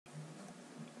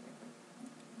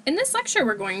In this lecture,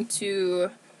 we're going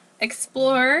to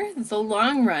explore the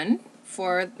long run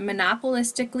for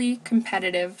monopolistically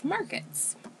competitive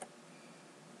markets.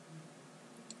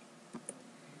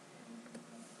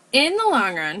 In the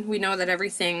long run, we know that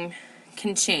everything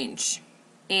can change.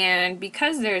 And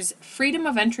because there's freedom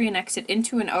of entry and exit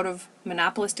into and out of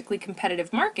monopolistically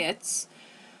competitive markets,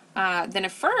 then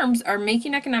if firms are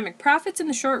making economic profits in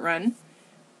the short run,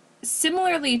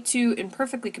 similarly to in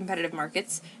perfectly competitive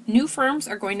markets, new firms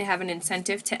are going to have an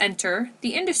incentive to enter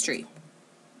the industry.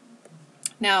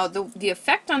 Now, the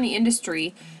effect on the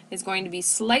industry is going to be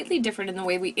slightly different in the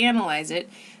way we analyze it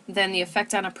than the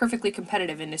effect on a perfectly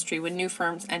competitive industry when new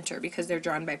firms enter because they're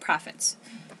drawn by profits.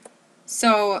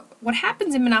 So what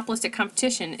happens in monopolistic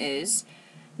competition is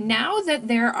now that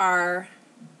there are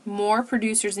more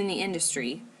producers in the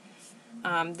industry,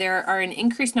 there are an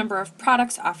increased number of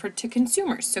products offered to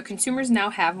consumers. So consumers now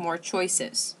have more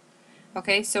choices.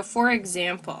 Okay, so for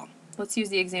example, let's use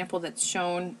the example that's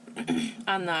shown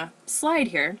on the slide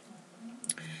here.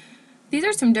 These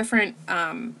are some different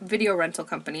video rental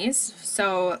companies.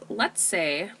 So let's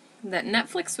say that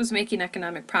Netflix was making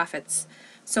economic profits.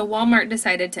 So Walmart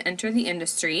decided to enter the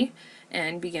industry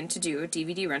and begin to do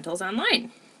DVD rentals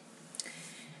online.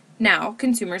 Now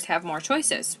consumers have more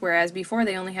choices, whereas before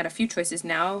they only had a few choices.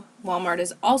 Now Walmart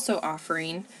is also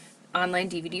offering online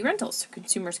DVD rentals, so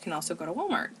consumers can also go to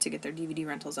Walmart to get their DVD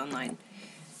rentals online.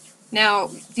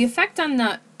 Now, the effect on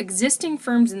the existing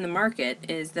firms in the market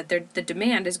is that the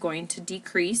demand is going to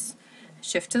decrease,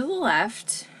 shift to the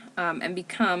left, and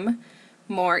become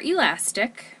more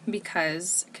elastic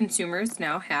because consumers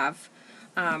now have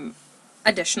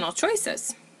additional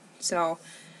choices. So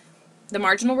the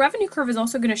marginal revenue curve is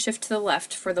also going to shift to the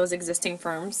left for those existing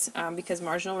firms because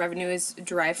marginal revenue is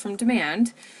derived from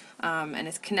demand and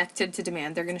is connected to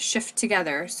demand. They're going to shift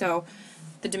together. So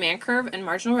the demand curve and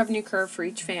marginal revenue curve for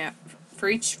each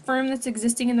firm that's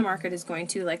existing in the market is going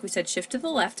to, like we said, shift to the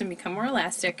left and become more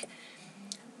elastic,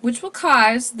 which will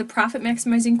cause the profit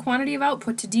maximizing quantity of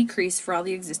output to decrease for all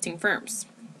the existing firms.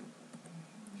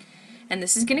 And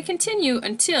this is going to continue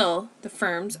until the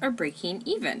firms are breaking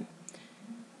even.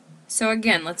 So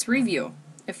again, let's review.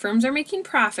 If firms are making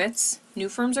profits, new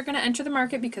firms are going to enter the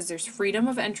market because there's freedom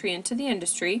of entry into the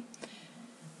industry.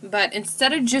 But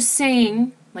instead of just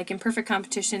saying, like in perfect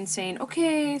competition, saying,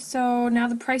 okay, so now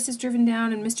the price is driven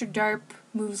down and Mr. Darp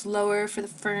moves lower for the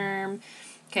firm.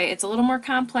 Okay, it's a little more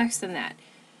complex than that.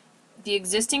 The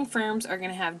existing firms are going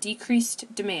to have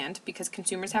decreased demand because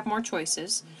consumers have more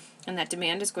choices, and that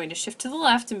demand is going to shift to the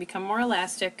left and become more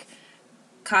elastic,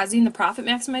 causing the profit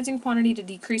maximizing quantity to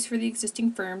decrease for the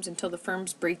existing firms until the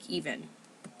firms break even.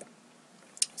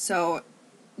 So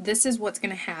this is what's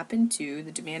going to happen to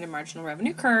the demand and marginal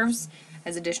revenue curves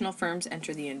as additional firms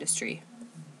enter the industry.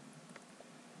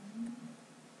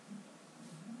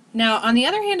 Now, on the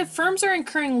other hand, if firms are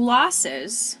incurring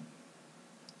losses,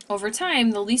 over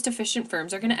time, the least efficient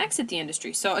firms are going to exit the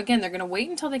industry. So again, they're going to wait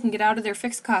until they can get out of their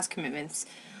fixed cost commitments,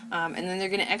 and then they're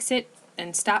going to exit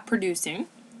and stop producing.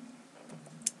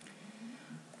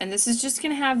 And this is just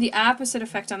going to have the opposite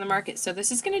effect on the market. So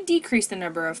this is going to decrease the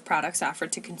number of products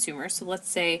offered to consumers. So let's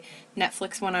say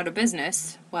Netflix went out of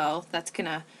business. Well, that's going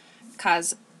to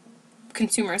cause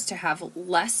consumers to have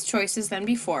less choices than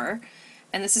before.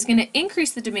 And this is going to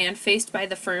increase the demand faced by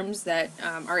the firms that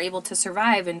are able to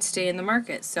survive and stay in the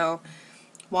market. So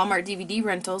Walmart DVD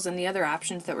rentals and the other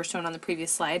options that were shown on the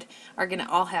previous slide are going to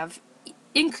all have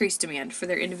increased demand for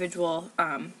their individual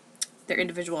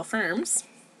firms.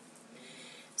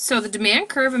 So the demand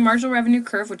curve and marginal revenue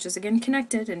curve, which is again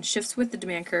connected and shifts with the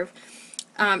demand curve,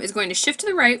 is going to shift to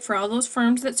the right for all those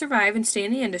firms that survive and stay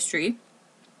in the industry.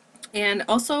 And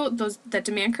also that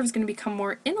demand curve is going to become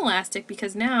more inelastic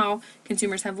because now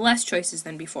consumers have less choices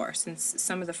than before since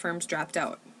some of the firms dropped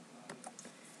out.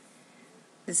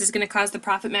 This is going to cause the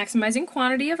profit maximizing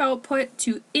quantity of output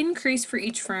to increase for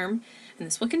each firm, and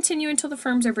this will continue until the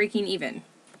firms are breaking even.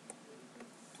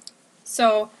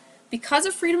 So because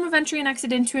of freedom of entry and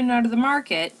exit into and out of the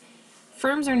market,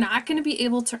 firms are not going to be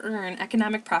able to earn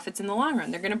economic profits in the long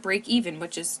run. They're going to break even,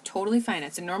 which is totally fine.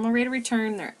 It's a normal rate of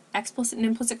return. Their explicit and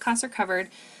implicit costs are covered,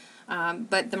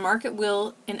 but the market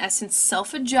will, in essence,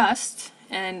 self-adjust,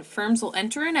 and firms will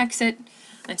enter and exit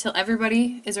until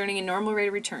everybody is earning a normal rate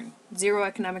of return, zero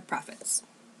economic profits.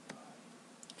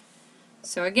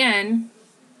 So again,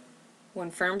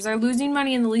 when firms are losing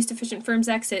money and the least efficient firms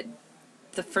exit,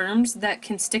 the firms that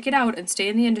can stick it out and stay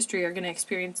in the industry are going to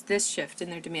experience this shift in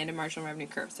their demand and marginal revenue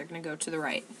curves. They're going to go to the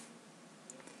right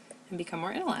and become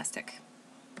more inelastic.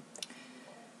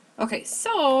 Okay,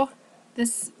 so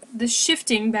this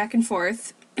shifting back and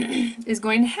forth is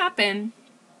going to happen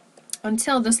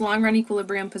until this long-run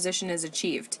equilibrium position is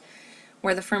achieved,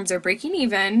 where the firms are breaking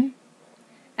even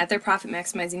at their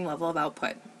profit-maximizing level of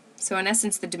output. So in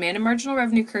essence, the demand and marginal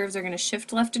revenue curves are going to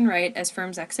shift left and right as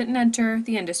firms exit and enter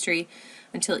the industry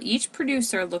until each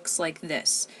producer looks like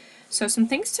this. So some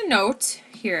things to note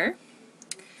here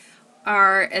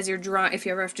are, as you're if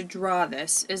you ever have to draw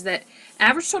this, is that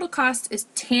average total cost is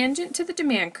tangent to the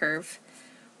demand curve,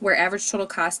 where average total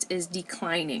cost is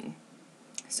declining.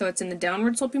 So it's in the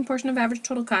downward sloping portion of average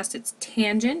total cost. It's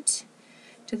tangent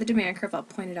to the demand curve. I'll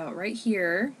point it out right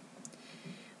here.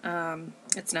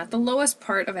 It's not the lowest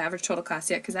part of average total cost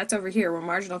yet, because that's over here where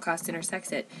marginal cost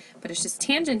intersects it, but it's just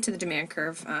tangent to the demand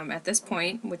curve at this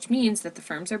point, which means that the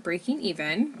firms are breaking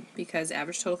even because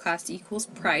average total cost equals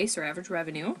price, or average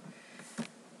revenue.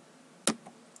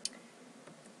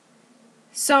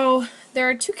 So there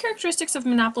are two characteristics of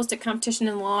monopolistic competition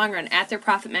in the long run at their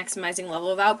profit maximizing level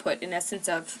of output, in essence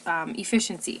of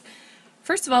efficiency.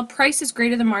 First of all, price is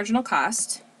greater than marginal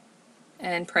cost,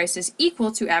 and price is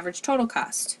equal to average total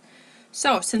cost.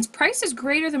 So since price is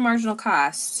greater than marginal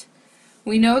cost,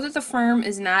 we know that the firm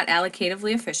is not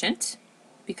allocatively efficient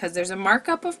because there's a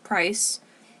markup of price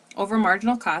over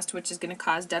marginal cost, which is going to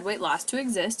cause deadweight loss to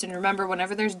exist. And remember,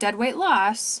 whenever there's deadweight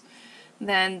loss,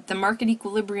 then the market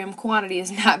equilibrium quantity is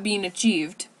not being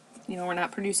achieved. You know, we're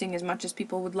not producing as much as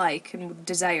people would like and would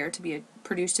desire to be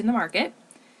produced in the market.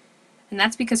 And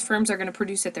that's because firms are going to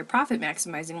produce at their profit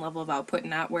maximizing level of output,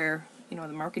 not where, you know,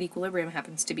 the market equilibrium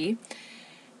happens to be.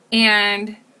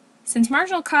 And since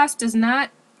marginal cost does not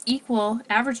equal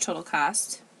average total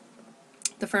cost,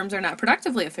 the firms are not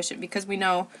productively efficient, because we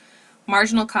know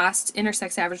marginal cost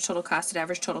intersects average total cost at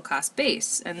average total cost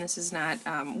base, and this is not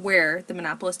where the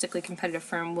monopolistically competitive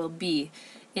firm will be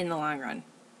in the long run.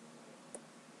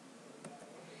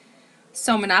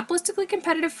 So monopolistically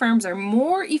competitive firms are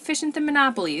more efficient than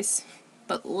monopolies,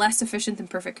 but less efficient than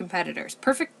perfect competitors.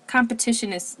 Perfect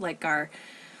competition is like our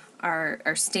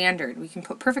standard. We can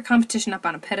put perfect competition up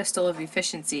on a pedestal of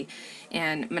efficiency,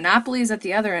 and monopoly is at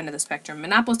the other end of the spectrum.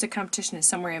 Monopolistic competition is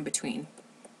somewhere in between.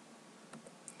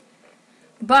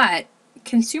 But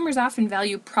consumers often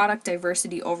value product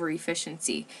diversity over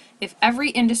efficiency. If every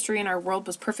industry in our world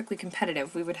was perfectly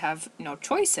competitive, we would have no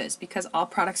choices because all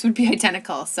products would be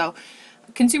identical. So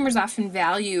consumers often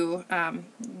value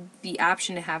the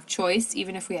option to have choice,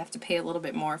 even if we have to pay a little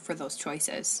bit more for those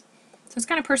choices. So it's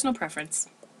kind of personal preference.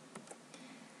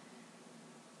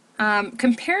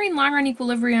 Comparing long-run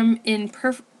equilibrium in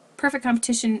perfect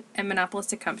competition and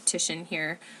monopolistic competition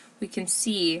here, we can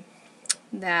see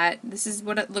that this is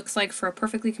what it looks like for a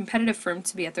perfectly competitive firm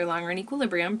to be at their long-run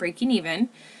equilibrium, breaking even,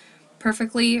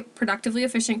 perfectly productively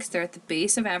efficient because they're at the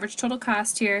base of average total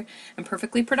cost here, and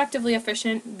perfectly productively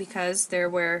efficient because they're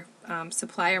where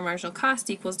supply or marginal cost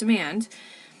equals demand.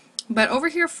 But over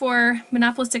here for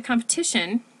monopolistic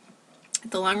competition,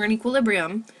 at the long-run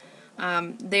equilibrium,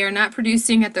 they are not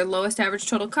producing at their lowest average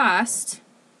total cost,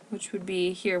 which would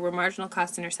be here where marginal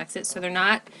cost intersects it, so they're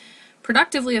not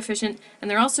productively efficient, and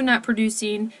they're also not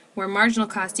producing where marginal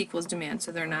cost equals demand,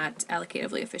 so they're not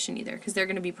allocatively efficient either, because they're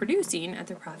going to be producing at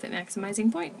their profit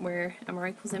maximizing point, where MR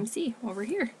equals MC over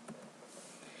here.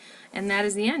 And that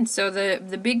is the end. So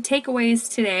the big takeaways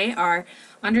today are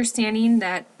understanding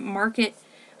that market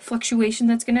fluctuation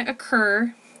that's going to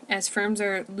occur as firms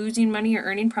are losing money or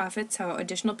earning profits, how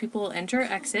additional people will enter or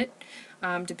exit,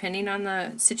 depending on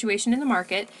the situation in the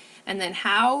market, and then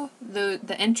how the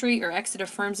entry or exit of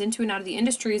firms into and out of the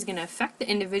industry is going to affect the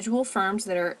individual firms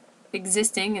that are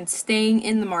existing and staying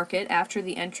in the market after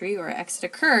the entry or exit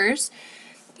occurs,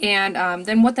 and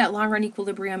then what that long-run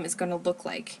equilibrium is going to look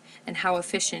like and how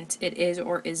efficient it is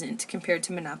or isn't compared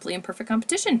to monopoly and perfect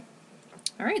competition.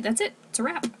 All right, that's it. It's a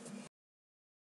wrap.